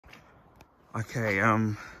Okay,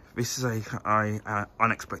 this is a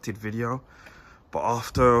unexpected video, but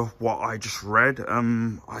after what I just read,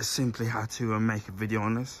 I simply had to make a video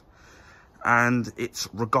on this, and it's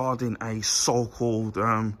regarding a so-called,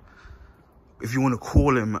 if you want to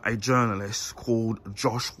call him a journalist, called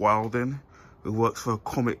Josh Wilding, who works for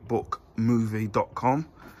comicbookmovie.com.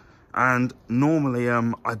 And normally,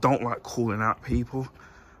 I don't like calling out people.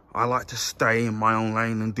 I like to stay in my own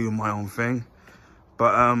lane and do my own thing.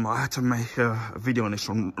 But I had to make a video on this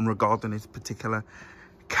regarding this particular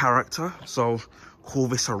character. So call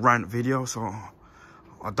this a rant video. So I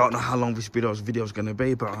don't know how long this video is going to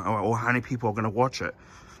be, but or how many people are going to watch it.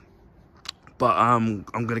 But I'm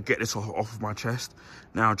going to get this off of my chest.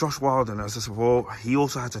 Now, Josh Wilding, as I said before, he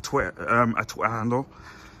also has a Twitter handle,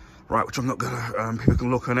 right? Which I'm not going to. People can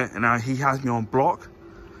look on it. And now he has me on block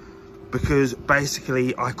because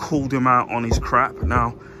basically I called him out on his crap.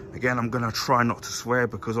 Now, again, I'm going to try not to swear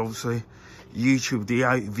because obviously YouTube, the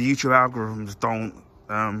YouTube algorithms don't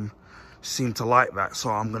seem to like that. So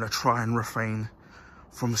I'm going to try and refrain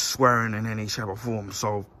from swearing in any shape or form.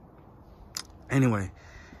 So anyway,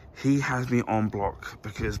 he has me on block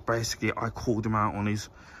because basically I called him out on his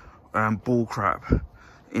bull crap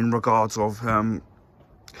in regards of him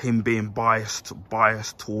being biased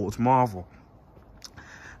towards Marvel.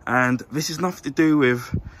 And this is nothing to do with,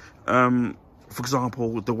 for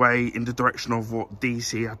example, the way in the direction of what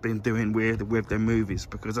DC have been doing with their movies.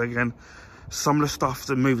 Because again, some of the stuff,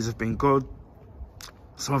 the movies have been good.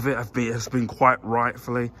 Some of it has been quite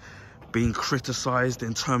rightfully being criticised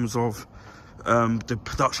in terms of the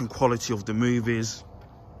production quality of the movies.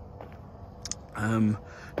 The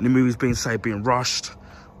movies being rushed,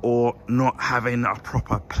 or not having a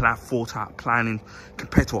proper thought out planning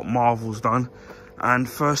compared to what Marvel's done. And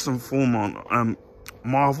first and foremost,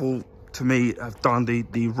 Marvel, to me, have done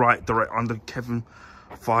the right direct under Kevin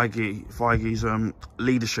Feige's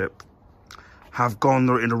leadership, have gone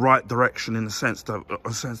in the right direction in the sense that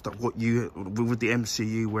what you with the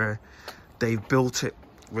MCU, where they've built it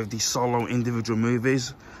with these solo individual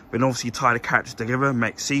movies, then obviously tie the characters together,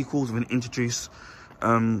 make sequels, and introduce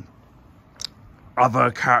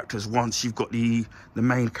other characters once you've got the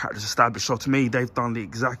main characters established. So to me, they've done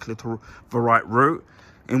exactly the right route,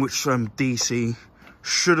 in which DC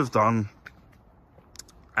should have done,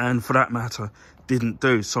 and for that matter, didn't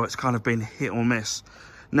do. So it's kind of been hit or miss.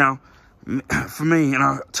 Now, for me, and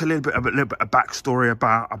I'll tell you a little bit of backstory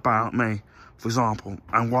about me, for example,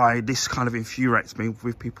 and why this kind of infuriates me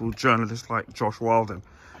with people, journalists like Josh Wilding.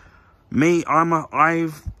 Me,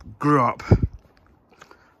 I've grew up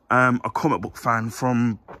a comic book fan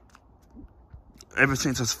from ever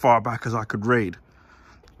since as far back as I could read.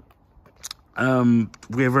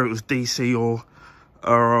 Whether it was DC or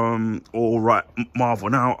Marvel.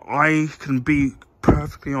 Now, I can be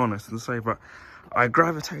perfectly honest and say that I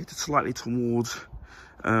gravitated slightly towards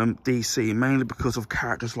DC, mainly because of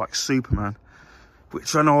characters like Superman,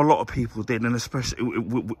 which I know a lot of people did, and especially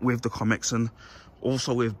with the comics, and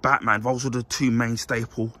also with Batman. Those were the two main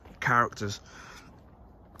staple characters.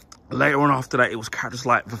 Later on after that, it was characters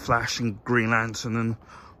like The Flash and Green Lantern and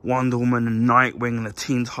Wonder Woman and Nightwing and the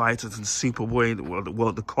Teen Titans and Superboy,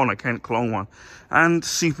 the Connor Kent clone one, and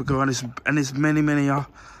Supergirl, and there's many other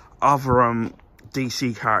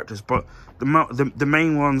DC characters. But the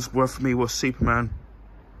main ones were, for me, were Superman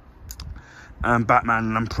and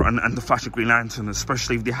Batman and the Flash and Green Lantern,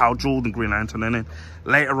 especially the Hal Jordan Green Lantern. And then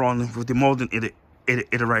later on with the modern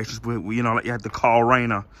iterations, where you know, like you had the Carl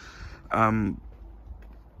Rayner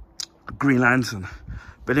Green Lantern.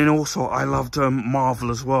 But then also I loved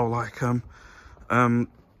Marvel as well, like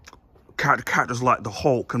characters like the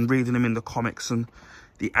Hulk, and reading them in the comics and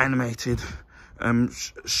the animated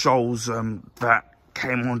shows that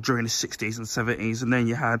came on during the 60s and 70s. And then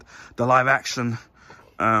you had the live action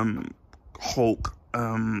Hulk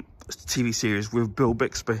TV series with Bill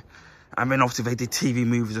Bixby, and then obviously they did TV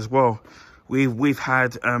movies as well. We've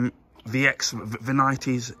had the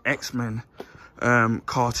 90s X-Men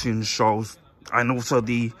cartoon shows, and also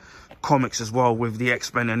the comics as well, with the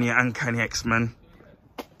X-Men and the Uncanny X-Men.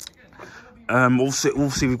 Also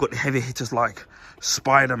we've got the heavy hitters like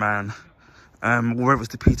Spider-Man, whether it's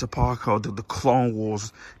the Peter Parker or the Clone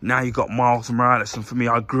Wars. Now you got Miles Morales, and for me,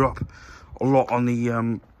 I grew up a lot on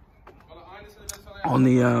the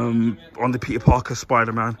Peter Parker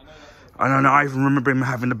Spider-Man. And I even remember him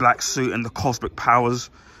having the black suit and the cosmic powers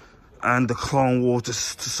and the Clone Wars,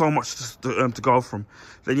 just so much to go from.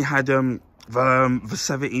 Then you had the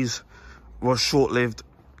 70s was short-lived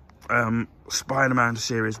Spider-Man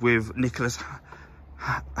series with Nicholas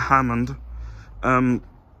Hammond.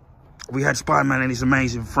 We had Spider-Man and his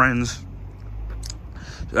amazing friends.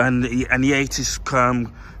 and the 80s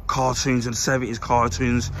cartoons and the 70s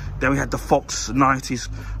cartoons. Then we had the Fox 90s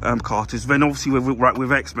cartoons. Then obviously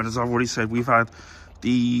with X-Men, as I've already said, we've had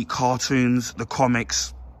the cartoons, the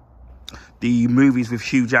comics, the movies with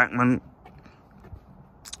Hugh Jackman.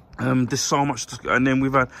 There's so much, and then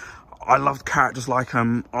we've had, I loved characters like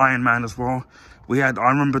Iron Man as well. I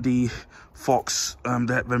remember the Fox,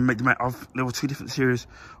 there were 2 different series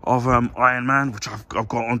of Iron Man, which I've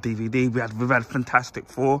got on DVD. We've had Fantastic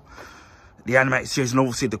Four, the animated series, and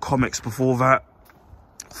obviously the comics before that.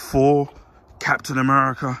 For Captain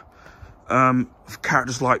America,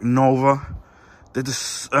 characters like Nova.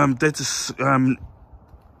 There's just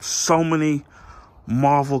so many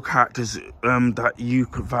Marvel characters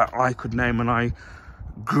that I could name, and I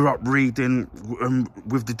grew up reading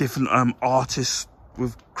with the different artists,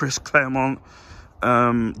 with Chris Claremont,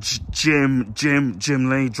 Jim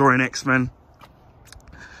Lee drawing X-Men,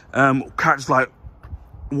 characters like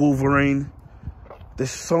Wolverine.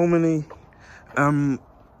 There's so many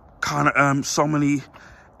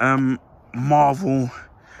Marvel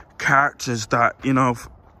characters that, you know,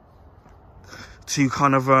 to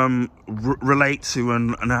kind of relate to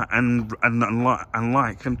and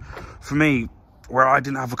like. And for me, where I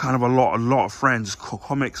didn't have a lot of friends,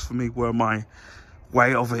 comics for me were my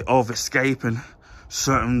way of escaping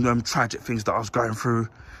certain tragic things that I was going through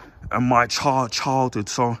in my childhood.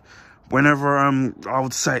 So whenever I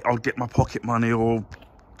would say I'd get my pocket money, or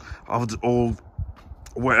I would or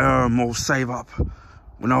save up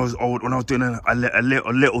when I was old, when I was doing a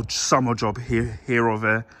little summer job here or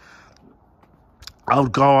there, I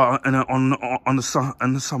would go out on the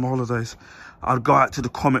summer holidays. I'd go out to the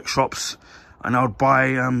comic shops and I would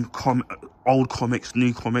buy old comics,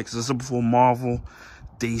 new comics, as I said before, Marvel,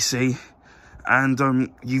 DC.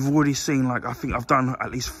 And you've already seen, like, I think I've done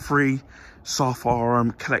at least 3 so far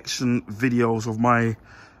collection videos of my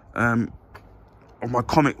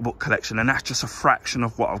comic book collection, and that's just a fraction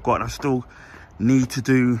of what I've got. And I still need to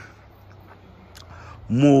do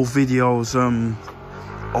more videos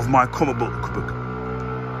of my comic book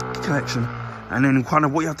collection. And then kind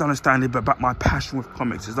of what you have to understand about my passion with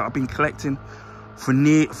comics is that I've been collecting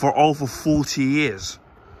for over 40 years.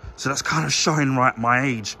 So that's kind of showing right my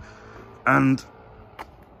age. And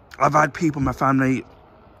I've had people in my family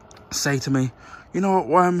say to me, you know,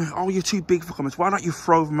 oh, you're too big for comics. Why don't you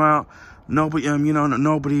throw them out? Nobody,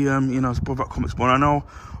 nobody is bothered about comics. But I know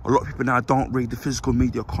a lot of people now don't read the physical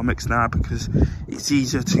media comics now, because it's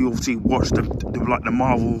easier to obviously watch like the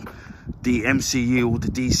Marvel, the MCU or the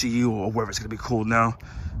DCU, or whatever it's going to be called now.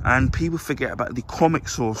 And people forget about the comic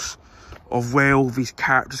source of where all these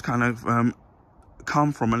characters kind of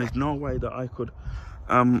come from. And there's no way that I could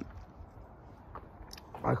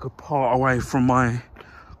part away from my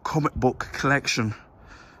comic book collection,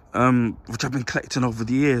 which I've been collecting over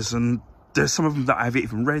the years. And there's some of them that I haven't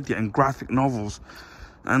even read yet, and graphic novels.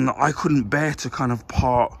 And I couldn't bear to kind of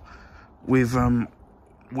part with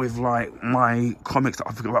like my comics that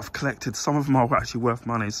I've collected. Some of them are actually worth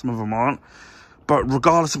money, some of them aren't. But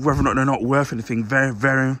regardless of whether or not they're not worth anything,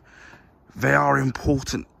 they are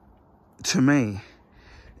important to me,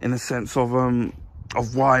 in a sense of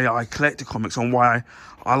why I collected comics and why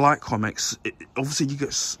I like comics. Obviously, you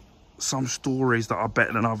get some stories that are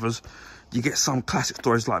better than others. You get some classic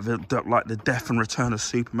stories like the death and return of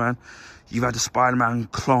Superman. You've had the Spider-Man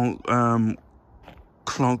Clone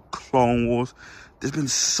Wars. There's been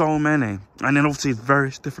so many. And then obviously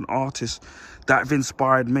various different artists that have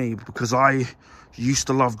inspired me, because I used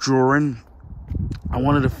to love drawing. And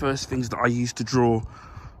one of the first things that I used to draw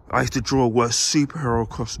were superhero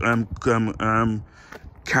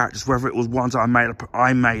characters, whether it was ones that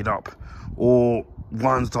I made up, or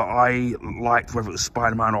ones that I liked, whether it was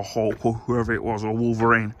Spider-Man or Hulk or whoever it was, or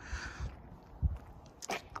Wolverine.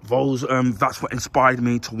 That's what inspired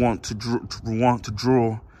me to want to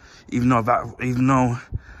draw, even though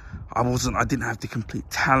I didn't have the complete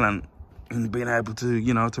talent in being able to,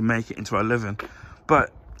 you know, to make it into a living.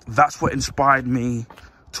 But that's what inspired me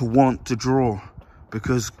to want to draw,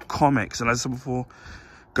 because comics, and as I said before,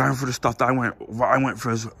 going through the stuff that I went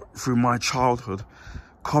through my childhood,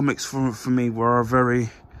 comics for me were a very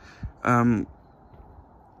it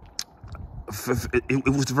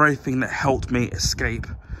was the very thing that helped me escape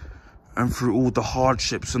and through all the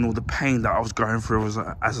hardships and all the pain that I was going through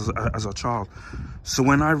as a child. So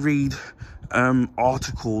when I read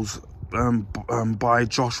articles by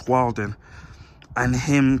Josh Walding, and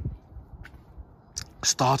him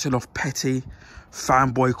starting off petty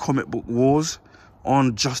fanboy comic book wars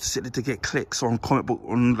on just to get clicks on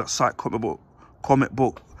the site Comic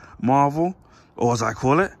Book Marvel, or as I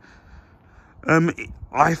call it,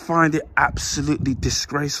 I find it absolutely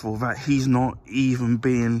disgraceful that he's not even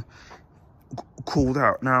being called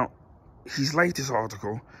out. Now, his latest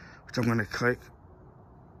article, which I'm going to click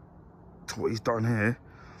to what he's done here.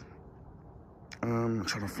 I'm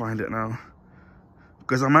trying to find it now,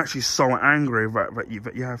 because I'm actually so angry that you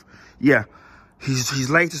have, yeah. His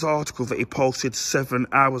latest article that he posted 7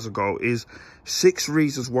 hours ago is 6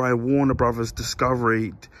 reasons why Warner Brothers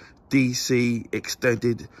Discovery DC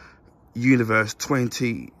Extended Universe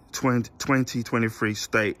 2023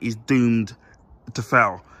 state is doomed to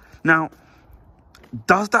fail. Now,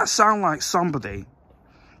 does that sound like somebody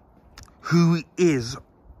who is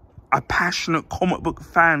a passionate comic book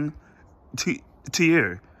fan to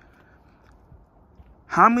you?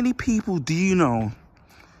 How many people do you know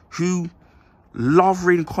who love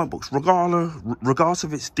reading comic books, regardless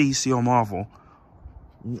if it's DC or Marvel,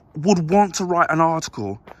 would want to write an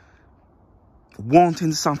article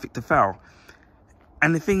wanting something to fail?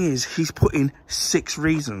 And the thing is, he's put in 6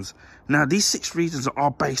 reasons. Now, these 6 reasons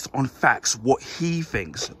are based on facts, what he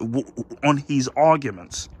thinks, on his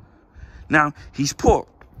arguments. Now, he's put,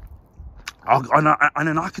 and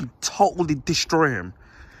then I can totally destroy him.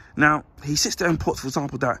 Now, he sits there and puts, for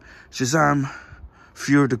example, that Shazam,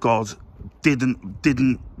 Fury of the Gods, didn't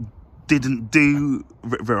do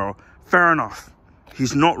very well. Fair enough.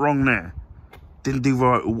 He's not wrong there. Didn't do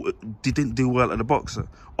well at the box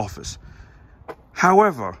office.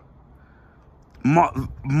 However,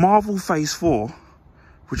 Marvel Phase 4,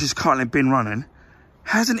 which has currently been running,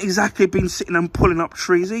 hasn't exactly been sitting and pulling up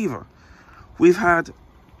trees either. We've had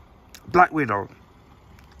Black Widow,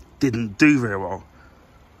 didn't do very well.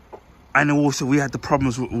 And also we had the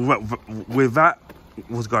problems with that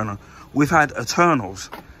was going on. We've had Eternals,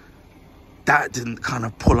 that didn't kind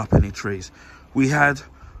of pull up any trees. We had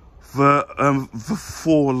the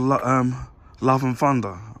Thor Love and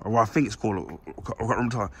Thunder, or I think it's called,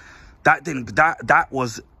 that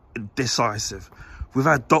was decisive. We've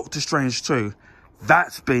had Doctor Strange 2,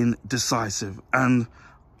 that's been decisive and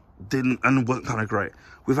wasn't kind of great.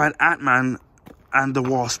 We've had Ant-Man and the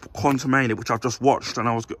Wasp Quantumania, which I've just watched, and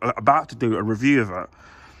I was about to do a review of it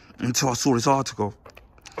until I saw this article.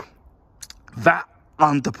 That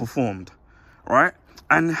underperformed, right?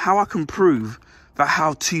 And how I can prove that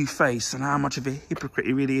how two-faced and how much of a hypocrite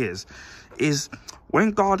he really is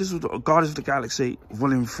when Guardians of the Galaxy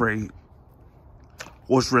Volume 3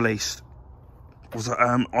 was released, was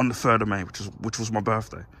on the 3rd of May, which was my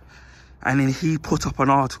birthday, and then he put up an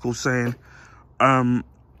article saying, now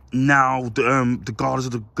the Guardians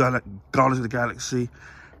of the Galaxy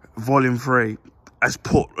Volume 3 has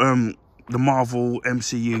put the Marvel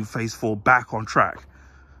MCU Phase 4 back on track.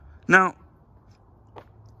 Now,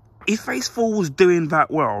 if Phase 4 was doing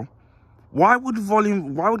that well, why would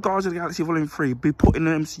Guardians of the Galaxy Volume 3 be putting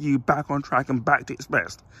the MCU back on track and back to its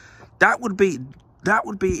best? That would be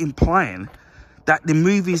implying that the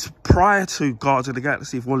movies prior to Guardians of the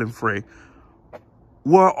Galaxy Volume 3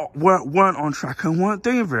 weren't on track and weren't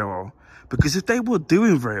doing very well. Because if they were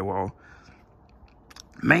doing very well,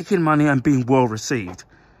 making money and being well received,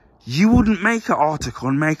 you wouldn't make an article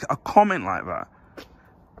and make a comment like that.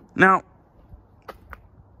 Now,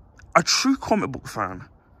 a true comic book fan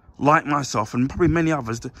like myself, and probably many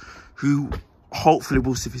others who hopefully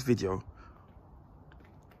will see this video,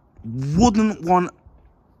 wouldn't want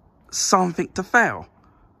something to fail.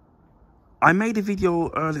 I made a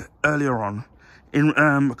video earlier on, in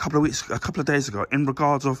a couple of days ago, in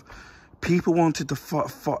regards of people wanted the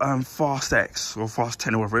Fast X or Fast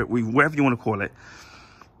 10 or whatever you want to call it,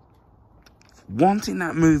 wanting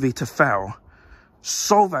that movie to fail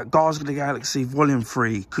so that Guardians of the Galaxy Volume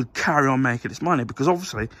 3 could carry on making its money. Because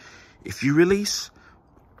obviously, if you release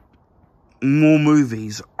more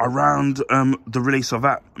movies around the release of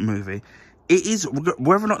that movie, it is,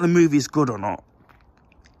 whether or not the movie is good or not,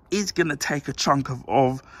 it's going to take a chunk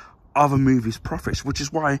of other movies' profits, which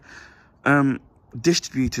is why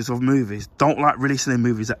distributors of movies don't like releasing their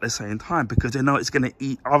movies at the same time, because they know it's going to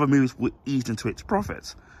eat, other movies will eat into its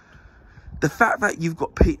profits. The fact that you've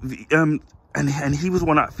got and he was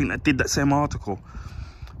one, I think, that did that same article,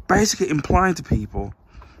 basically implying to people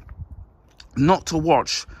not to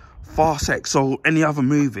watch Fast X or any other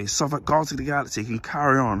movies so that Guardians of the Galaxy can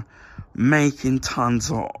carry on making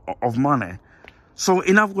tons of money. So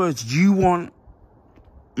in other words, you want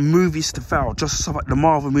movies to fail just so that the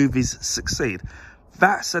Marvel movies succeed.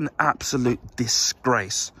 That's an absolute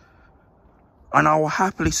disgrace. And I will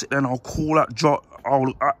happily sit there and I'll call out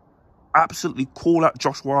absolutely call out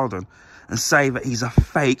Josh Whedon and say that he's a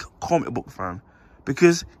fake comic book fan,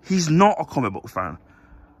 because he's not a comic book fan.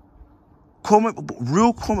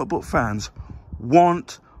 Real comic book fans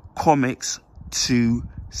want comics to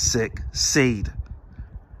succeed.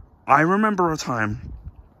 I remember a time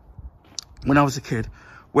when I was a kid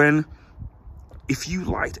when if you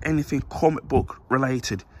liked anything comic book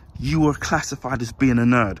related, you were classified as being a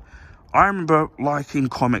nerd. I remember liking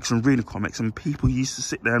comics and reading comics, and people used to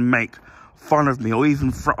sit there and make fun of me, or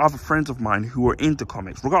even for other friends of mine who were into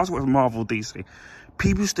comics, regardless of whether Marvel or DC.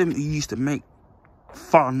 People used to make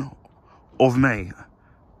fun of me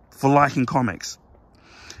for liking comics.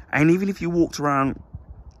 And even if you walked around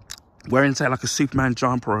wearing, say, like a Superman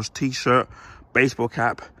jumper or a t-shirt, baseball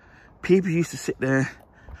cap, people used to sit there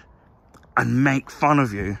and make fun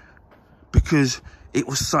of you because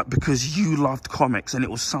because you loved comics and it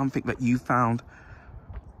was something that you found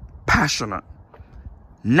passionate.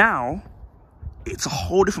 Now it's a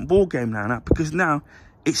whole different ball game now, because now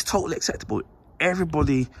it's totally acceptable.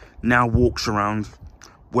 Everybody now walks around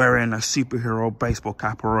wearing a superhero baseball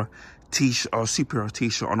cap or a t-shirt, or a superhero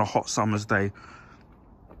t-shirt on a hot summer's day,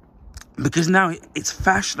 because now it's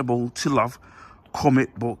fashionable to love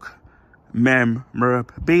comic book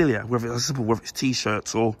memorabilia, whether it's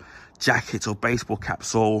t-shirts or jackets or baseball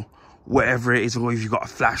caps or whatever it is, or if you've got a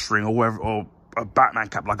flash ring or whatever, or a Batman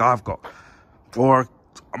cap like I've got, or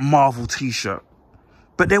a Marvel t-shirt.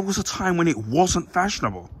 But there was a time when it wasn't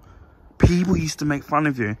fashionable. People used to make fun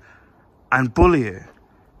of you and bully you.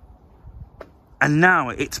 And now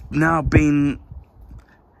it's now been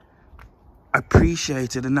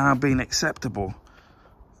appreciated and now being acceptable,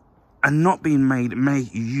 and not being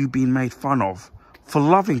being made fun of for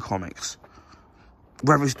loving comics,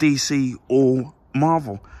 whether it's DC or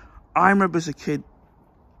Marvel. I remember as a kid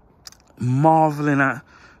marveling at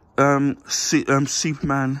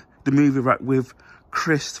Superman the movie, right, with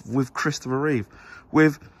Christopher Reeve.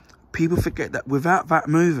 People forget that without that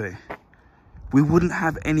movie, we wouldn't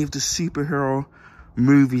have any of the superhero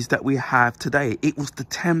movies that we have today. It was the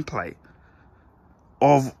template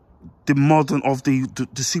of the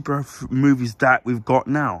superhero movies that we've got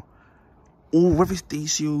now. Or whether it's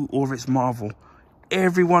DC or whether it's Marvel,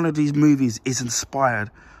 every one of these movies is inspired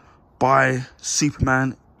by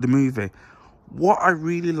Superman the movie. What I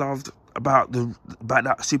really loved about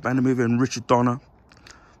that Superman the movie and Richard Donner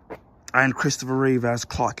and Christopher Reeve as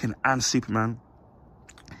Clark Kent and Superman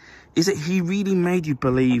is that he really made you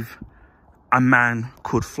believe a man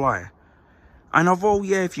could fly. And although,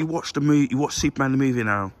 yeah, if you watch the movie, you watch Superman the movie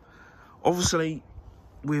now, obviously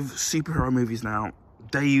with superhero movies now,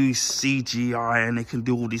 they use CGI and they can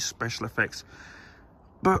do all these special effects.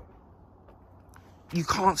 But you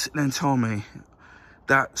can't sit there and tell me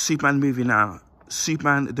that Superman the movie now,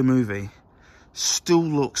 Superman the movie, still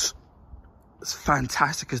looks as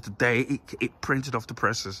fantastic as the day it printed off the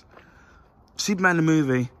presses. Superman the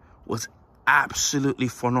movie was absolutely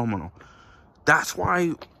phenomenal. That's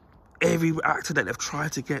why every actor that they've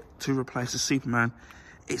tried to get to replace the Superman,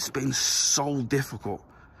 it's been so difficult,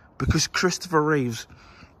 because Christopher Reeves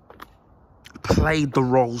played the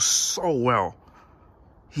role so well.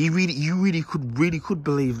 You really could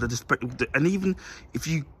believe that. And even if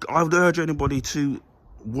I would urge anybody to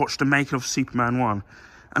watch the making of Superman 1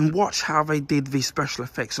 and watch how they did these special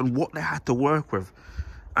effects and what they had to work with,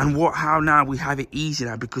 and how now we have it easy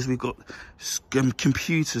now because we've got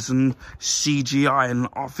computers and CGI and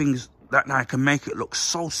things that now can make it look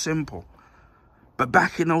so simple. But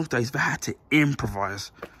back in those days, they had to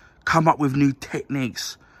improvise, come up with new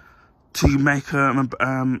techniques to make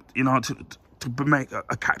to make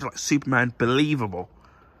a character like Superman believable.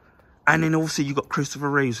 And then also you got Christopher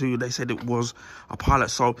Reeves, who they said it was a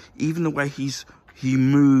pilot, so even the way he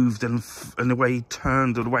moved and the way he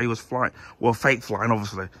turned and the way he was flying, well, fake flying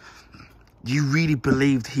obviously, you really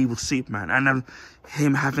believed he was Superman. And then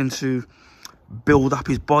him having to build up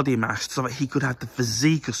his body mass so that he could have the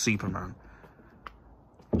physique of Superman.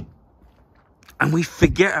 And we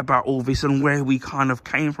forget about all this and where we kind of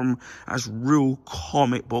came from as real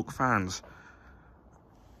comic book fans.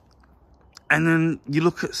 And then you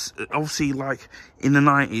look at, obviously, like in the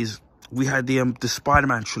 90s, we had the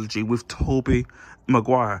Spider-Man trilogy with Tobey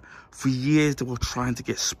Maguire. For years, they were trying to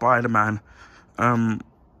get Spider-Man done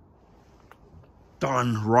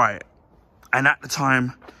right. And at the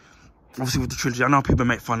time, obviously with the trilogy, I know people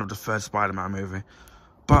make fun of the third Spider-Man movie,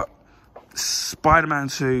 but Spider-Man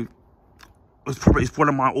 2 is one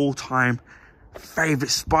of my all-time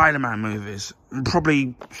favourite Spider-Man movies. And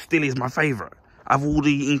probably still is my favourite of all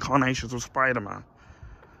the incarnations of Spider-Man.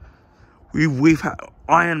 We've had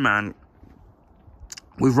Iron Man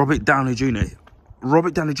with Robert Downey Jr.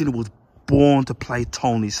 Robert Downey Jr. was born to play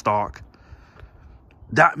Tony Stark.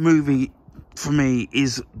 That movie, for me,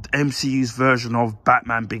 is MCU's version of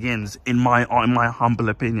Batman Begins, in my humble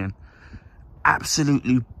opinion.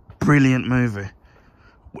 Absolutely brilliant movie.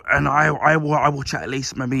 And I watch it at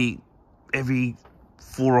least maybe every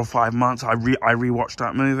 4 or 5 months. I rewatch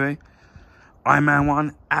that movie. Iron Man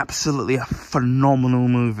 1, absolutely a phenomenal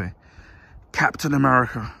movie. Captain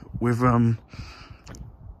America with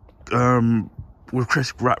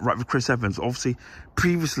Chris Evans, obviously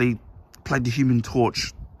previously played the Human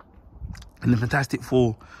Torch in the Fantastic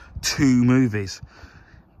Four 2 movies.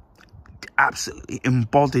 Absolutely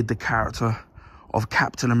embodied the character of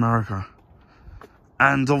Captain America.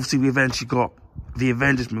 And obviously we eventually got the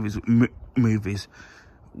Avengers movies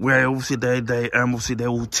where obviously they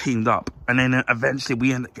all teamed up, and then eventually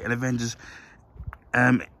we end up getting Avengers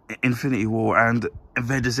Infinity War and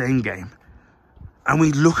Avengers Endgame. And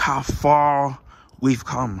we look how far we've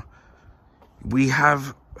come. We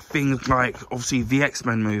have things like obviously the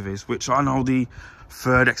X-Men movies, which I know the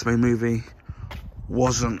third X-Men movie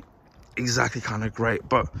wasn't exactly kind of great,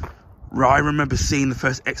 but I remember seeing the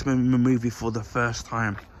first X-Men movie for the first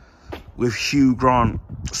time with Hugh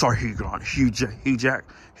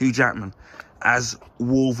Jackman as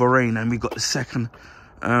Wolverine, and we got the second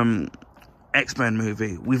X-Men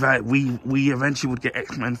movie. We eventually would get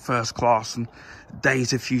X-Men First Class and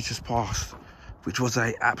Days of Futures Past, which was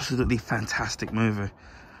a absolutely fantastic movie.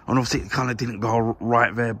 And obviously it kind of didn't go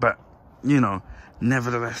right there, but you know,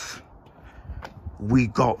 nevertheless, we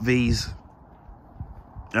got these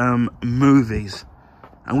movies,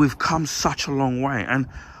 and we've come such a long way. And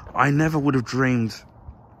I never would have dreamed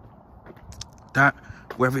that,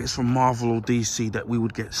 whether it's from Marvel or DC, that we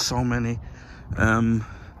would get so many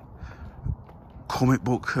comic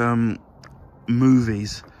book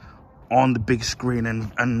movies on the big screen,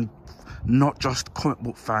 and not just comic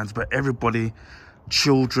book fans, but everybody,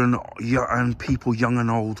 children and people young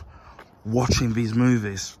and old, watching these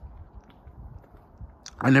movies.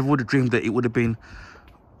 I never would have dreamed that it would have been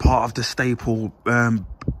part of the staple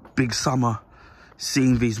big summer,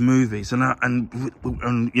 seeing these movies, and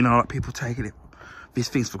you know, like people taking these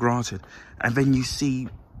things for granted. And then you see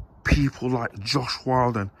people like Josh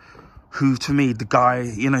Wilden, who, to me, the guy,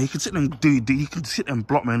 you know, he can sit there and he can sit there and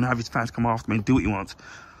block me and have his fans come after me and do what he wants,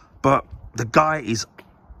 but the guy is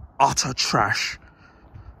utter trash.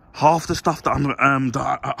 Half the stuff that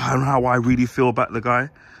how I really feel about the guy,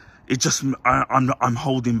 it just I'm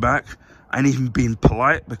holding back and even being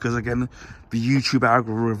polite, because again, the YouTube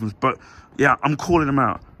algorithms. But yeah, I'm calling him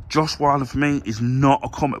out. Josh Wilder for me is not a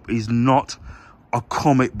comic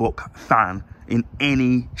book fan in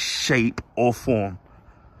any shape or form.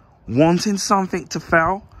 Wanting something to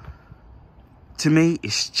fail, to me,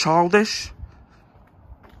 is childish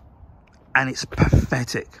and it's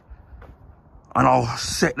pathetic. And I'll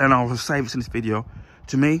sit there and I'll say this in this video.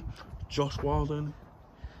 To me, Josh Wilden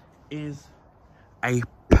is a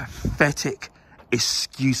pathetic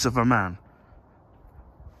excuse of a man.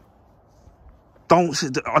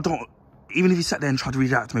 Even if he sat there and tried to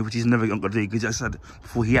read it out to me, which he's never going to do, because I said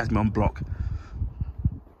before, he has me on block.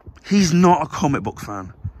 He's not a comic book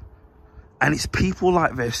fan. And it's people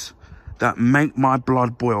like this that make my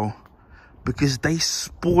blood boil, because they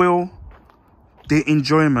spoil the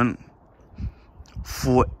enjoyment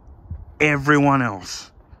for everyone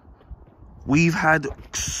else. We've had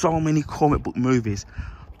so many comic book movies,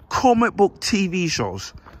 comic book TV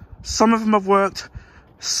shows. Some of them have worked,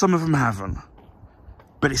 some of them haven't.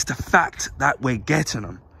 But it's the fact that we're getting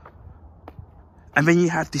them. And then you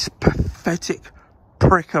have this pathetic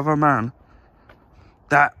prick of a man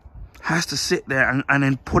that has to sit there and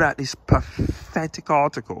then put out this pathetic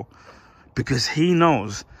article, because he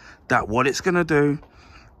knows that what it's going to do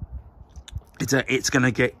is that it's going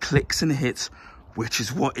to get clicks and hits, which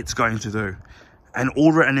is what it's going to do. And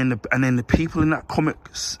then the people in that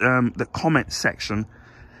the comment section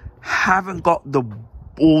haven't got the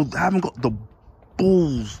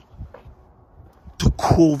balls to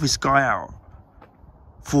call this guy out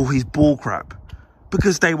for his bull crap,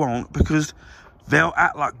 because they won't, because they'll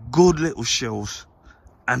act like good little shills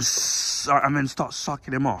and then start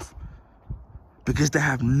sucking him off, because they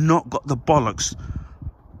have not got the bollocks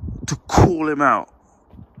to call him out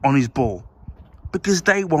on his bull, because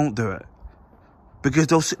they won't do it, because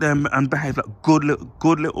they'll sit there and behave like good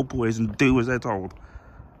little boys and do as they're told.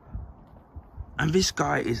 And this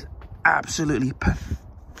guy is absolutely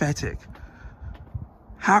pathetic.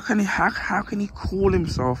 How can he call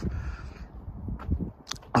himself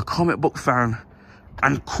a comic book fan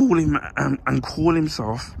and call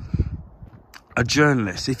himself a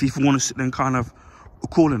journalist, if you want to sit there and kind of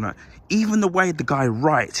call him that? Even the way the guy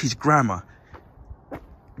writes, his grammar.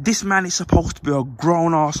 This man is supposed to be a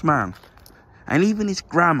grown-ass man, and even his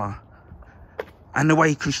grammar and the way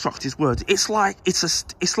he constructs his words, it's like it's a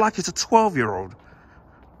 12-year-old.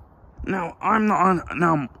 Now,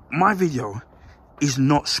 now my video is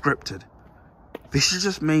not scripted. This is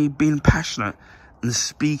just me being passionate and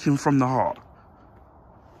speaking from the heart.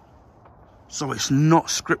 So it's not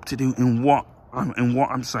scripted in what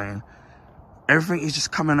I'm saying. Everything is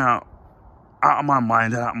just coming out of my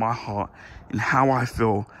mind and out of my heart in how I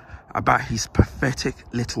feel about his pathetic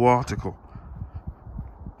little article.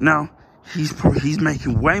 Now, he's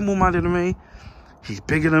making way more money than me. He's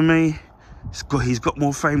bigger than me. He's got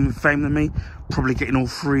more fame than me. Probably getting all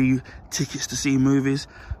free tickets to see movies.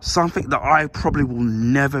 Something that I probably will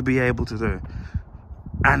never be able to do.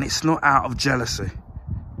 And it's not out of jealousy.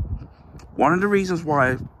 One of the reasons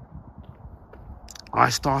why I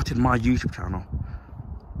started my YouTube channel,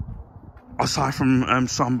 aside from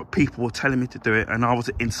some people were telling me to do it and I was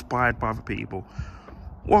inspired by other people,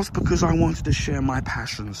 was because I wanted to share my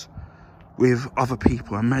passions with other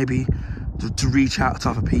people and maybe to reach out to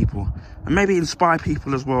other people and maybe inspire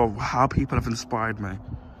people as well, how people have inspired me.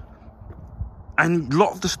 And a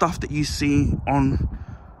lot of the stuff that you see on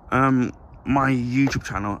my YouTube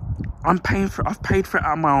channel, I've paid for it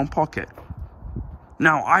out of my own pocket.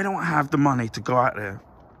 Now, I don't have the money to go out there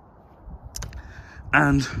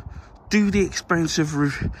and do the expensive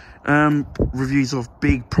reviews of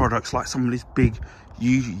big products like some of these big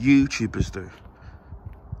YouTubers do.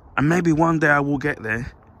 And maybe one day I will get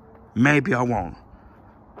there, maybe I won't.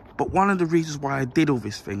 But one of the reasons why I did all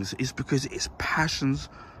these things is because it's passions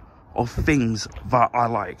of things that I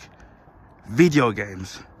like. Video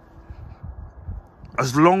games.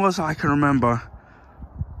 As long as I can remember,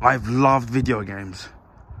 I've loved video games.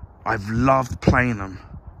 I've loved playing them.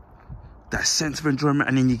 That sense of enjoyment,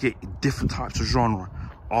 and then you get different types of genre.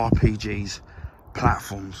 RPGs,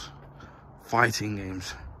 platforms, fighting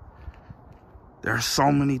games. There are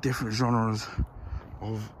so many different genres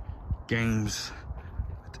of games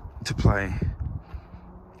to play.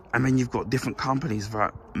 And then you've got different companies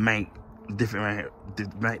that make the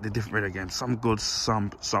different video games. Some good, some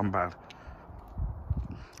bad.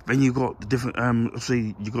 Then you've got the different,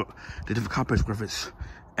 obviously you've got the different companies, whether it's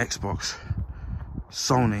Xbox,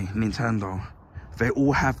 Sony, Nintendo. They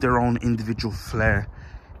all have their own individual flair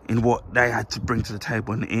in what they had to bring to the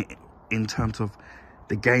table in terms of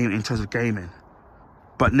the game, in terms of gaming.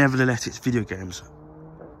 But nevertheless, it's video games.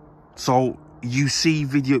 So you see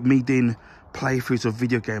me doing playthroughs of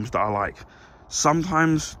video games that I like.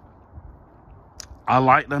 Sometimes I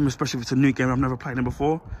like them, especially if it's a new game I've never played them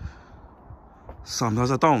before.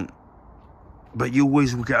 Sometimes I don't. But you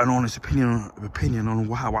always will get an honest opinion on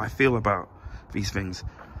how I feel about these things.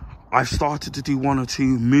 I've started to do 1 or 2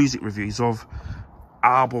 music reviews of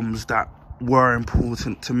albums that were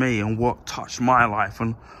important to me and what touched my life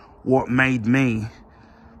and what made me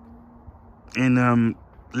in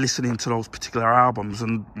listening to those particular albums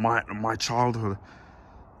and my childhood,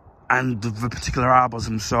 and the particular albums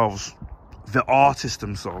themselves, the artists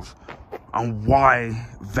themselves, and why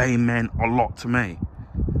they meant a lot to me.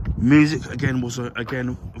 Music again was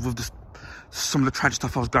with some of the tragic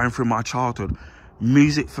stuff I was going through in my childhood.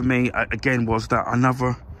 Music for me again was that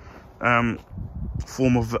another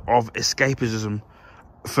form of escapism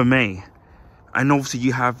for me. And obviously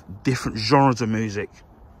you have different genres of music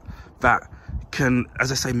that can,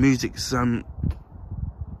 as I say, music's can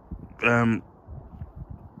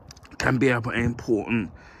be an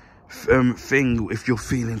important thing if you're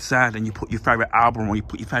feeling sad and you put your favorite album or you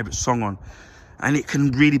put your favorite song on, and it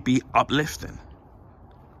can really be uplifting.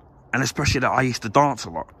 And especially that I used to dance a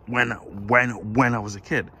lot when I was a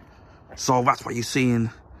kid, so that's why you've seen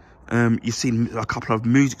a couple of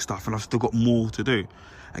music stuff, and I've still got more to do.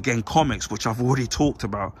 Again, comics, which I've already talked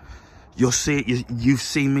about. You've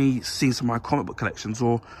seen some of my comic book collections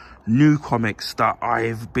or new comics that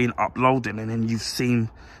I've been uploading, and then you've seen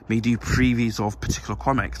me do previews of particular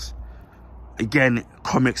comics. Again,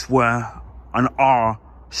 comics were and are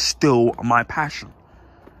still my passion.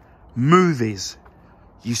 Movies.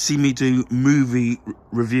 You see me do movie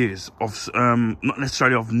reviews of, not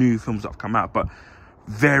necessarily of new films that have come out, but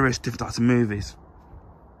various different types of movies.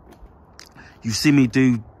 You see me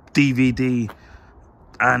do DVD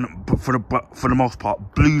and, for the most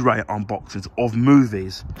part, Blu-ray unboxings of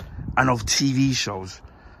movies and of TV shows.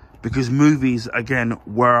 Because movies, again,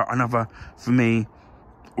 were another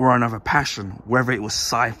passion. Whether it was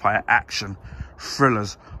sci-fi, action,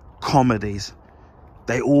 thrillers, comedies.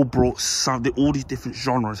 They all brought all these different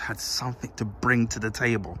genres had something to bring to the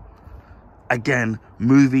table. Again,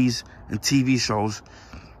 movies and TV shows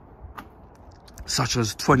such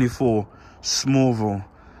as 24, Smallville.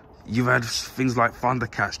 You've had things like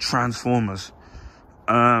Thundercats, Transformers,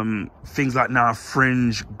 things like now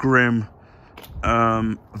Fringe, Grimm,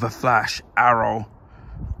 The Flash, Arrow,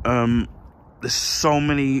 There's so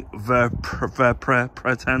many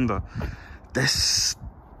pretender. There's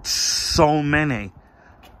so many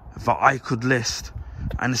that I could list,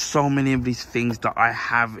 and there's so many of these things that I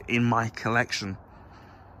have in my collection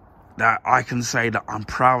that I can say that I'm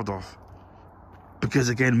proud of, because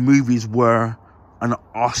again, movies were and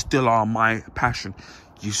still are my passion.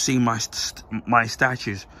 You see my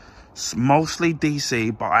statues, it's mostly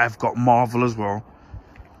DC, but I've got Marvel as well.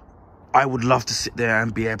 I would love to sit there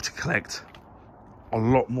and be able to collect a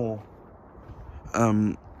lot more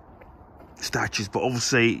statues, but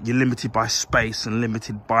obviously you're limited by space and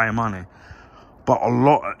limited by money. But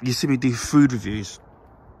you see me do food reviews.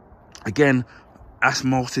 Again, that's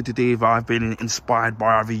mostly to do with I've been inspired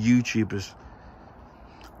by other YouTubers.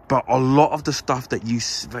 But a lot of the stuff that you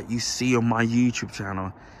see on my YouTube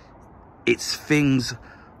channel, it's things,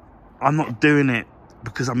 I'm not doing it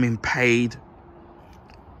because I'm being paid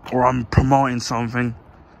or I'm promoting something,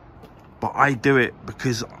 but I do it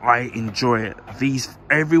because I enjoy it.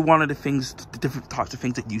 Every one of the things, the different types of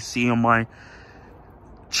things that you see on my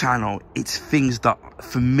channel, it's things that,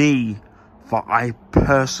 for me, that I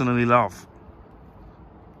personally love.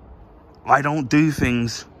 I don't do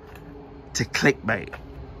things to clickbait.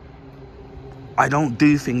 I don't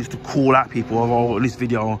do things to call out people, oh, in this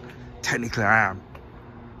video, technically I am.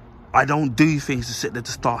 I don't do things to sit there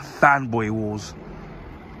to start fanboy wars,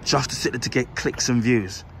 just to sit there to get clicks and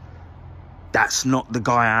views. That's not the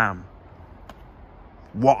guy I am.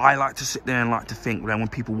 What I like to sit there and like to think when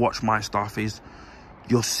people watch my stuff is,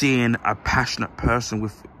 you're seeing a passionate person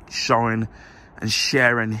with showing and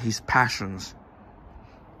sharing his passions.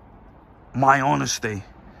 My honesty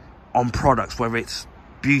on products, whether it's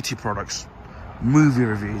beauty products, movie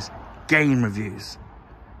reviews, game reviews,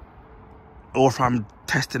 or if I'm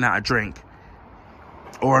testing out a drink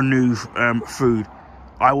or a new food,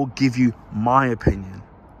 I will give you my opinion,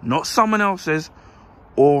 not someone else's,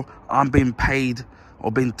 or I'm being paid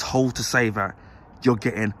or being told to say that. You're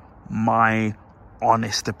getting my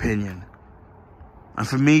honest opinion. And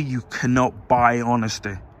for me, you cannot buy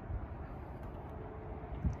honesty.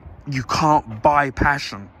 You can't buy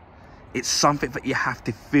passion. It's something that you have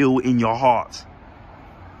to feel in your heart.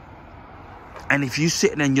 And if you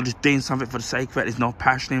sit there and you're just doing something for the sake of it, there's no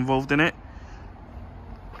passion involved in it,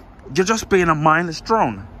 you're just being a mindless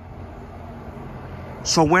drone.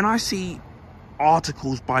 So when I see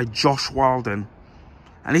articles by Josh Wilden,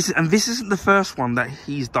 and this isn't the first one that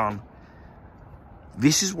he's done,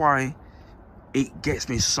 this is why it gets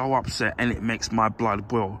me so upset and it makes my blood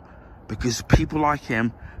boil. Because people like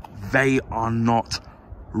him, they are not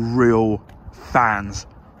real fans.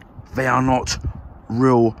 They are not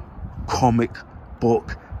real comic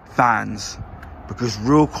book fans. Because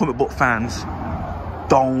real comic book fans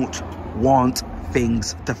don't want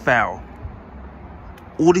things to fail.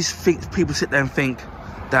 All these people sit there and think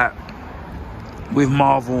that with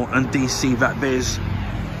Marvel and DC that there's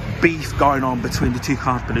beef going on between the two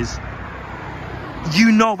companies.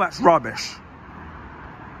 You know that's rubbish.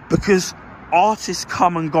 Because artists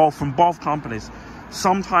come and go from both companies.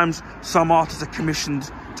 Sometimes some artists are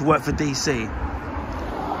commissioned to work for DC.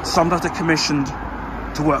 Sometimes they're commissioned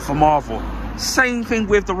to work for Marvel. Same thing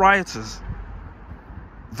with the writers.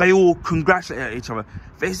 They all congratulate each other.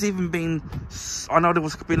 There's even been, I know there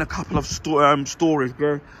was been a couple of stories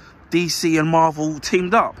where DC and Marvel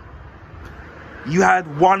teamed up. You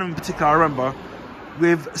had one in particular, I remember,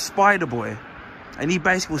 with Spider-Boy. And he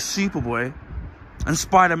basically was Superboy. And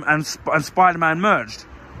Spider-Man merged.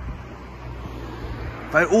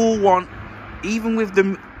 They all want, even with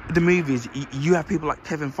the movies, you have people like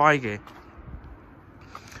Kevin Feige.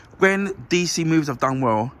 When DC movies have done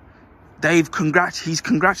well, he's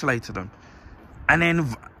congratulated them. And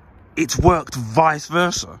then it's worked vice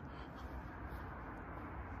versa.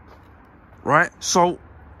 Right? So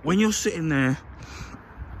when you're sitting there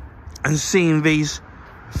and seeing these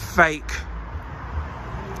fake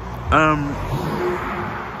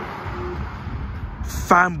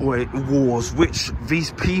fanboy wars, which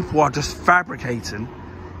these people are just fabricating,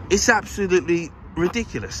 it's absolutely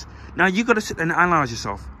ridiculous. Now you got to sit there and analyze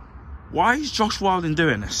yourself. Why is Josh Wilden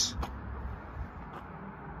doing this?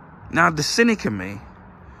 Now the cynic in me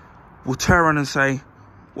will turn around and say,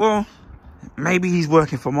 well, maybe he's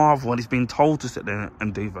working for Marvel and he's been told to sit there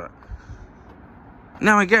and do that.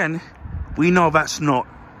 Now again, we know that's not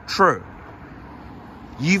true.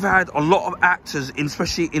 You've had a lot of actors,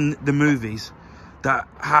 especially in the movies, that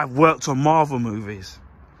have worked on Marvel movies.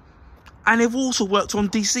 And they've also worked on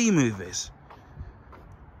DC movies.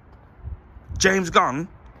 James Gunn,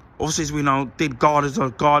 obviously as we know, did Guardians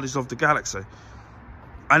of the Galaxy.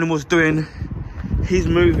 And was doing his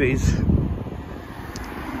movies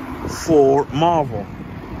for Marvel.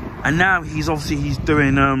 And now he's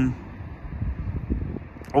doing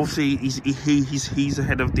obviously he's the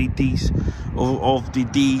head of the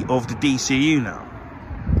DCU now.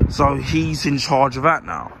 So he's in charge of that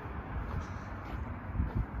now.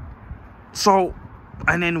 So,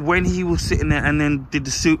 and then when he was sitting there and then did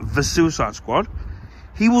the Suicide Squad,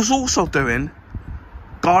 he was also doing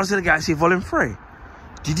Guardians of the Galaxy Volume 3.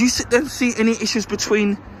 Did you sit there and see any issues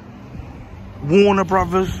between Warner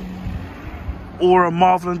Brothers or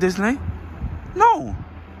Marvel and Disney? No.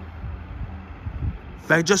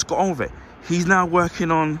 They just got on with it. He's now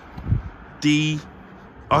working on the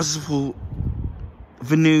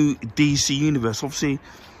new DC universe. Obviously,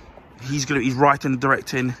 he's writing and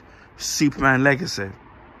directing Superman Legacy.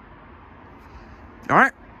 All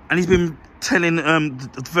right, and he's been telling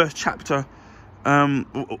the first chapter.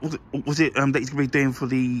 Was it that he's gonna be doing for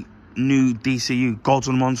the new DCU Gods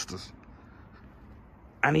and Monsters?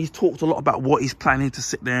 And he's talked a lot about what he's planning to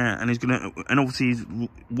sit there, and obviously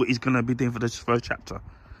what he's gonna be doing for this first chapter.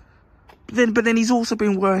 But then he's also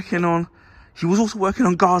been working on. He was also working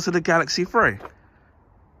on Guardians of the Galaxy 3.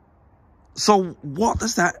 So what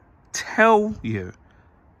does that tell you?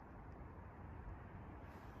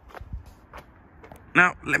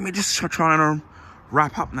 Now let me just try and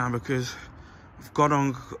wrap up now, because I've got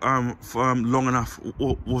on for long enough.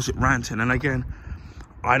 Or was it ranting? And again,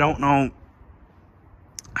 I don't know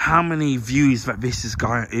how many views that this is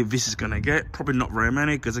gonna get. Probably not very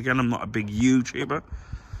many, because again, I'm not a big YouTuber.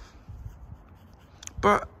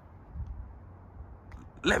 But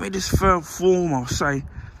let me just foremost say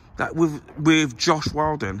that with Josh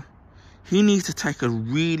Whedon, he needs to take a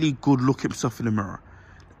really good look at himself in the mirror.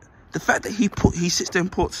 The fact that he sits there and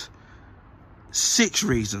puts 6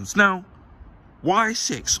 reasons. Now, why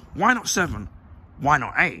 6? Why not 7? Why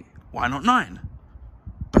not 8? Why not 9?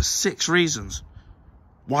 But 6 reasons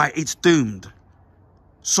why it's doomed.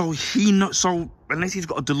 So unless he's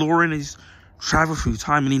got a DeLorean, he's traveled through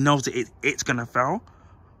time and he knows that it's gonna fail.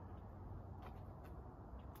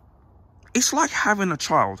 It's like having a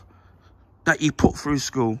child that you put through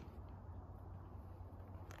school.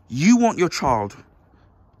 You want your child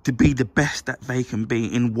to be the best that they can be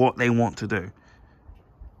in what they want to do.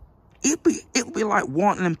 It'll be like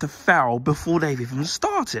wanting them to fail before they've even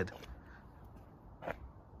started.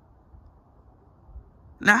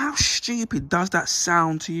 Now, how stupid does that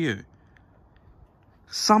sound to you?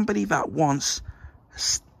 Somebody that wants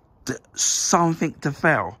something to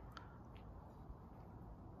fail.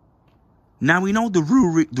 Now we know the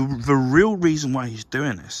real reason why he's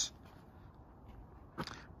doing this.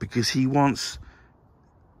 Because he wants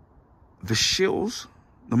the Shields,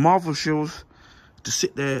 the Marvel Shields, to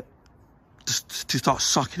sit there to start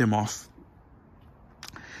sucking him off.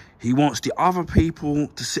 He wants the other people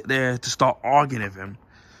to sit there to start arguing with him.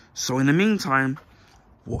 So in the meantime,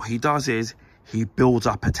 what he does is he builds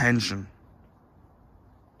up attention,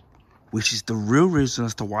 which is the real reason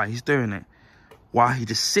as to why he's doing it. Why he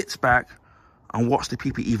just sits back and watch the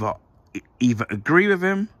people either agree with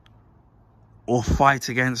him or fight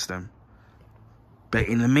against him. But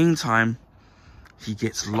in the meantime, he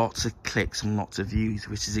gets lots of clicks and lots of views,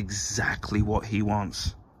 which is exactly what he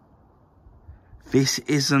wants. This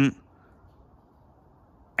isn't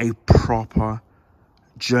a proper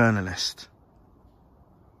journalist.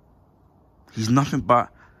 He's nothing but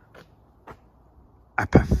a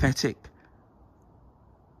pathetic,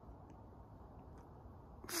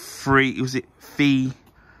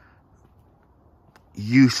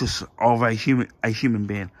 useless of a human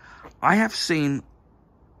being. I have seen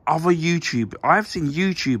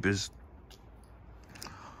YouTubers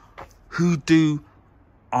who do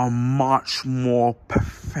a much more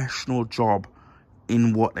professional job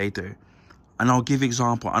in what they do. And I'll give an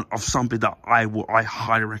example of somebody that I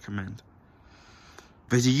highly recommend.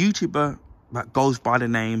 There's a YouTuber that goes by the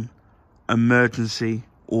name Emergency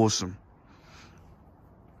Awesome.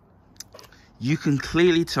 You can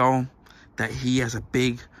clearly tell that he has a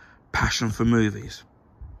big passion for movies.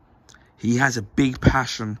 He has a big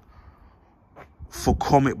passion for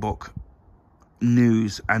comic book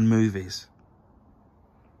news and movies.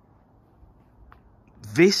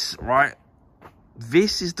 This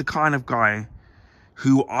is the kind of guy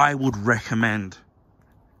who I would recommend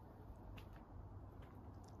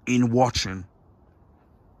in watching.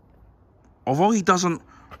 Although he doesn't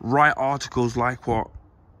write articles like what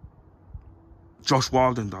Josh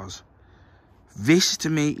Whedon does, this to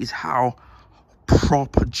me is how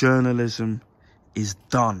proper journalism is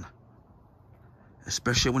done.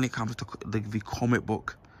 Especially when it comes to the comic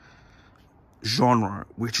book genre,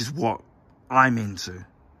 which is what I'm into.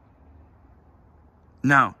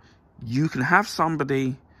 Now, you can have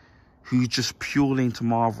somebody who's just purely into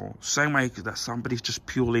Marvel. Same way that somebody's just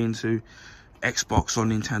purely into Xbox or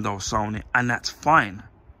Nintendo or Sony, and that's fine.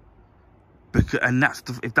 Because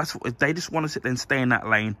if they just want to sit there and stay in that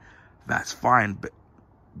lane, that's fine. But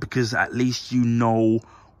because at least you know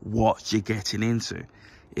what you're getting into.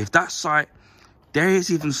 If that site, there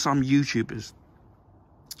is even some YouTubers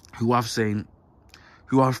who I've seen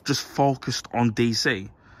who are just focused on DC.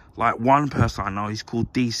 Like one person I know, he's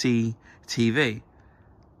called DC TV,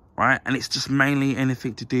 right? And it's just mainly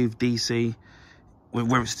anything to do with DC,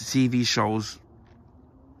 whether it's the TV shows,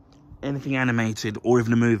 anything animated, or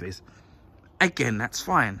even the movies. Again, that's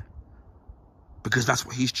fine, because that's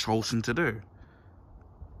what he's chosen to do.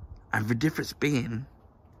 And the difference being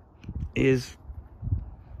is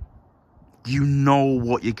you know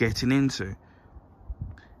what you're getting into.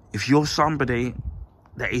 If you're somebody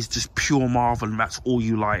that is just pure Marvel and that's all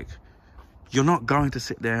you like, you're not going to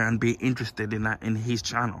sit there and be interested in that in his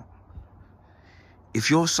channel.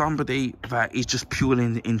 If you're somebody that is just purely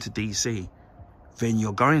into DC, then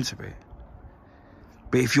you're going to be.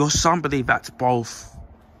 But if you're somebody that's both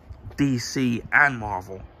DC and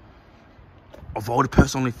Marvel, although the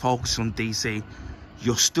person only focuses on DC,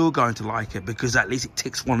 you're still going to like it, because at least it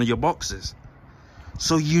ticks one of your boxes.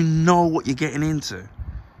 So you know what you're getting into.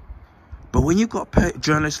 But when you've got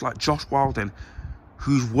journalists like Josh Walden,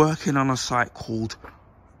 who's working on a site called,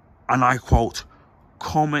 and I quote,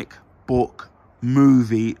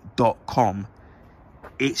 comicbookmovie.com,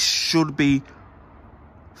 it should be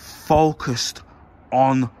focused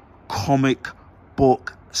on comic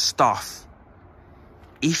book stuff.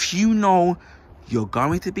 If you know you're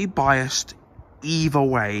going to be biased either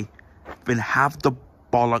way, then have the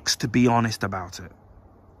bollocks to be honest about it.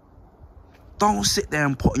 Don't sit there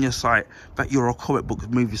and put on your site that you're a comic book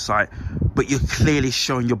movie site, but you're clearly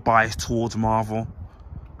showing your bias towards Marvel.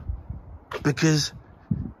 Because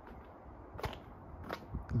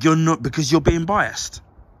you're not, because you're being biased.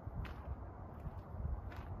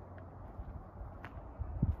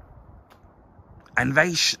 And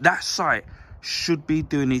that site should be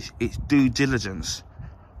doing its due diligence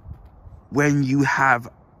when you have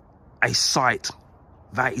a site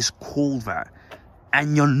that is called that,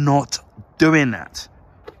 and you're not doing that.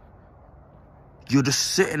 You're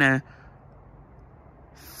just sitting there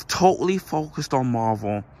totally focused on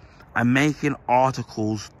Marvel and making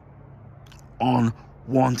articles on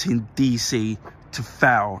wanting DC to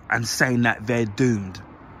fail and saying that they're doomed.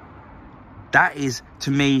 That is,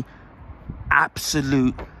 to me,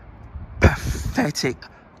 absolute pathetic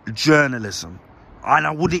journalism. And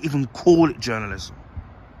I wouldn't even call it journalism.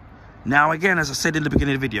 Now, again, as I said in the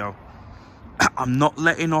beginning of the video, I'm not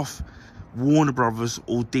letting off Warner Brothers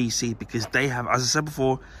or DC, because they have, as I said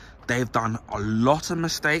before, they've done a lot of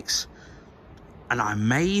mistakes. And I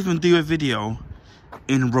may even do a video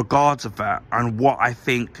in regards of that and what I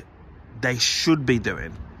think they should be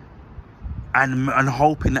doing, and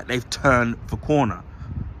hoping that they've turned the corner.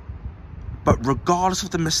 But regardless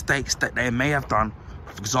of the mistakes that they may have done,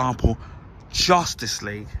 for example, Justice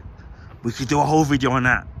League, we could do a whole video on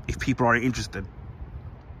that if people are interested.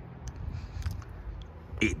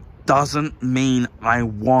 It doesn't mean I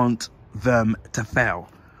want them to fail.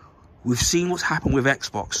 We've seen what's happened with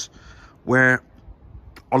Xbox, where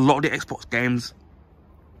a lot of the Xbox games,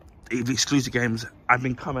 the exclusive games, have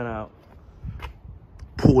been coming out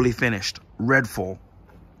poorly finished. Redfall.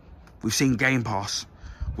 We've seen Game Pass,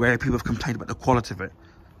 where people have complained about the quality of it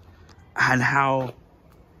and how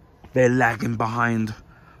they're lagging behind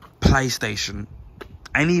PlayStation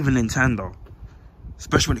and even Nintendo,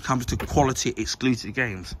 especially when it comes to quality exclusive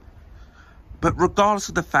games. But regardless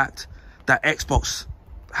of the fact that Xbox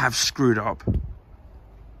have screwed up,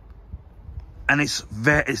 and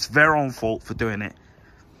it's their own fault for doing it,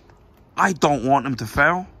 I don't want them to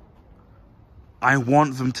fail. I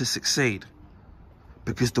want them to succeed,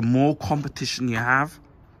 because the more competition you have,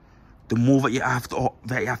 the more that you have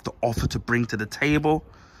to offer to bring to the table,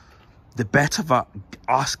 the better that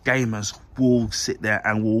us gamers will sit there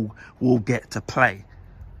and will get to play.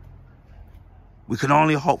 We can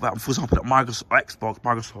only hope that, for example, that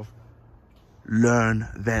Microsoft learn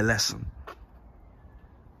their lesson.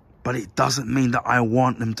 But it doesn't mean that I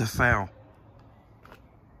want them to fail.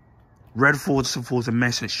 Redfall was a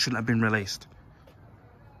mess and it shouldn't have been released.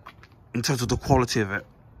 In terms of the quality of it.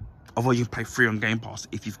 Although you can pay free on Game Pass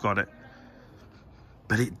if you've got it.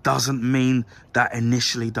 But it doesn't mean that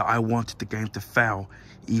initially that I wanted the game to fail,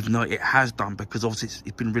 even though it has done, because obviously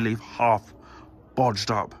it's been really half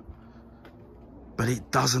bodged up. But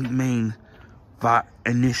it doesn't mean that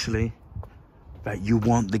initially that you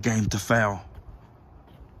want the game to fail.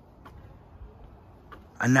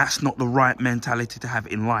 And that's not the right mentality to have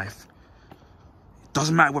in life.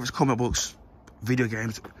 Doesn't matter whether it's comic books, video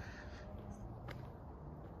games.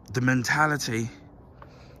 The mentality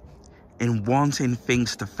in wanting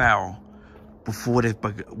things to fail before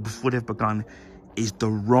they've begun is the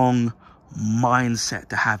wrong mindset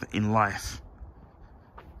to have in life.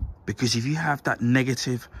 Because if you have that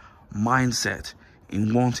negative mindset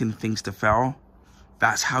in wanting things to fail,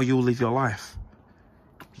 that's how you'll live your life.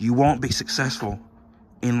 You won't be successful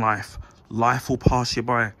in life. Life will pass you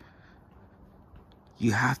by.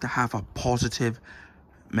 You have to have a positive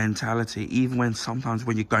mentality, even when sometimes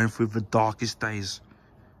when you're going through the darkest days.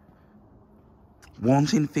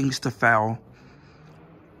 Wanting things to fail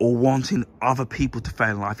or wanting other people to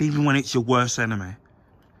fail in life, even when it's your worst enemy,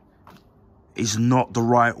 is not the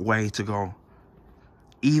right way to go.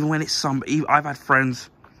 Even when it's I've had friends,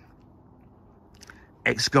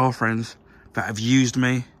 ex-girlfriends, that have used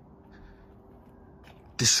me,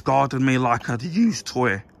 discarded me like a used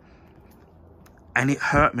toy. And it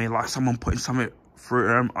hurt me like someone putting something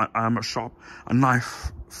through a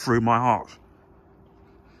knife through my heart.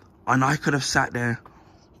 And I could have sat there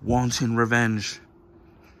wanting revenge,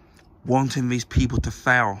 wanting these people to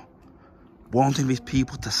fail, wanting these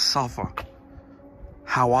people to suffer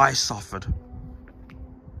how I suffered.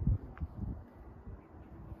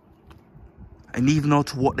 And even though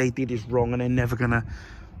to what they did is wrong and they're never gonna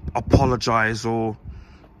apologize or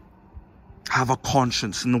have a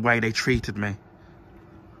conscience in the way they treated me,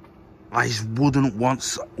 I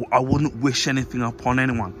wouldn't wish anything upon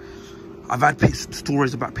anyone. I've had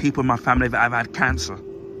stories about people in my family that have had cancer,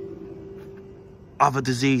 other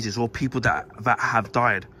diseases, or people that have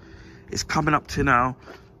died. It's coming up to now,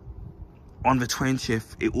 on the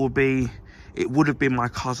 20th, it would have been my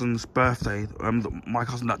cousin's birthday, my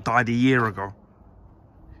cousin that died a year ago.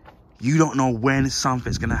 You don't know when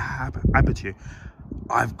something's gonna happen to you.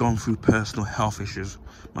 I've gone through personal health issues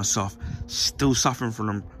myself, still suffering from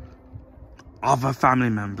them. Other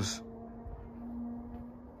family members.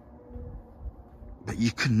 But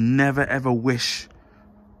you can never ever wish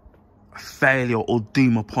failure or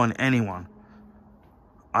doom upon anyone.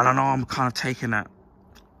 And I know I'm kind of taking that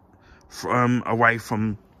away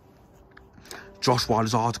from Josh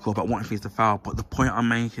Wilder's article about wanting things to fail, but the point I'm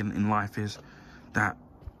making in life is that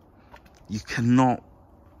you cannot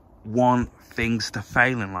want things to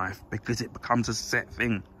fail in life, because it becomes a set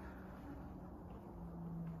thing.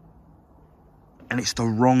 And it's the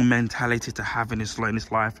wrong mentality to have in this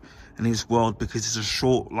life, in this world, because it's a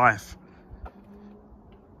short life.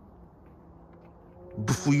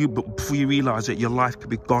 Before you realise it, your life could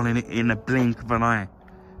be gone in a blink of an eye.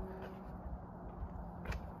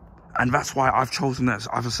 And that's why I've chosen that.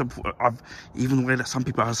 Even the way that some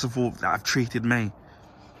people that have treated me,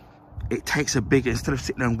 it takes a bigger, instead of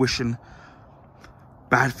sitting there and wishing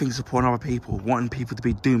bad things upon other people, wanting people to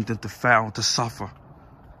be doomed and to fail, to suffer.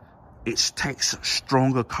 It takes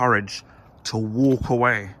stronger courage to walk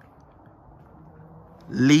away.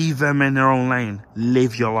 Leave them in their own lane.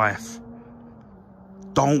 Live your life.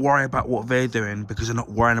 Don't worry about what they're doing, because they're not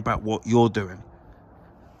worrying about what you're doing.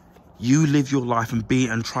 You live your life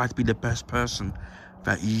and try to be the best person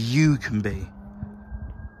that you can be.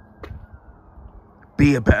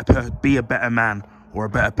 Be a better man, or a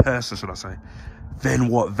better person, should I say, than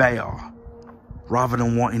what they are, rather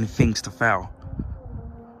than wanting things to fail.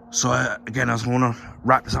 So again, I just want to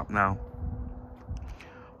wrap this up now.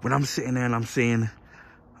 When I'm sitting there and I'm seeing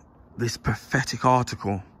this pathetic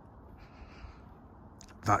article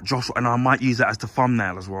that Joshua, and I might use that as the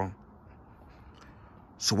thumbnail as well.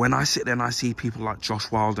 So when I sit there and I see people like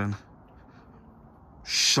Josh Wilder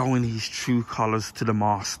showing his true colours to the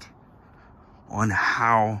mast on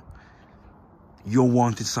how you're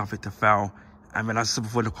wanting something to fail, and then, as I said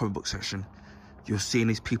before in the comic book section, you're seeing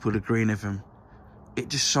these people agreeing with him, it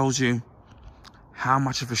just shows you how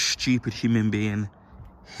much of a stupid human being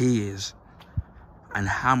he is, and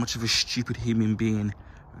how much of a stupid human being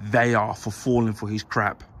they are for falling for his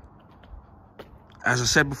crap. As I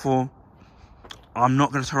said before, I'm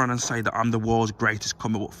not going to turn around and say that I'm the world's greatest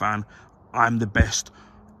comic book fan. I'm the best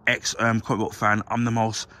comic book fan. I'm the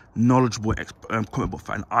most knowledgeable comic book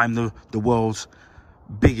fan. I'm the world's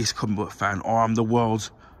biggest comic book fan, or I'm the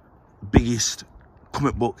world's biggest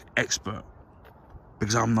comic book expert,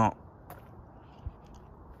 because I'm not.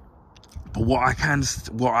 But what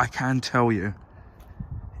I can tell you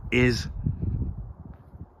is,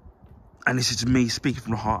 and this is me speaking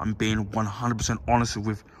from the heart and being 100% honest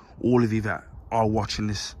with all of you that are watching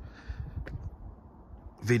this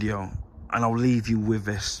video, and I'll leave you with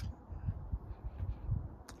this.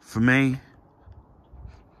 For me,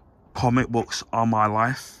 comic books are my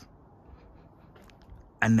life,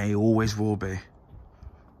 and they always will be.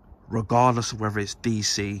 regardless of whether it's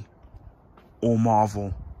DC or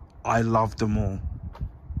Marvel. I love them all.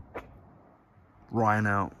 Ryan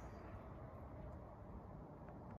out.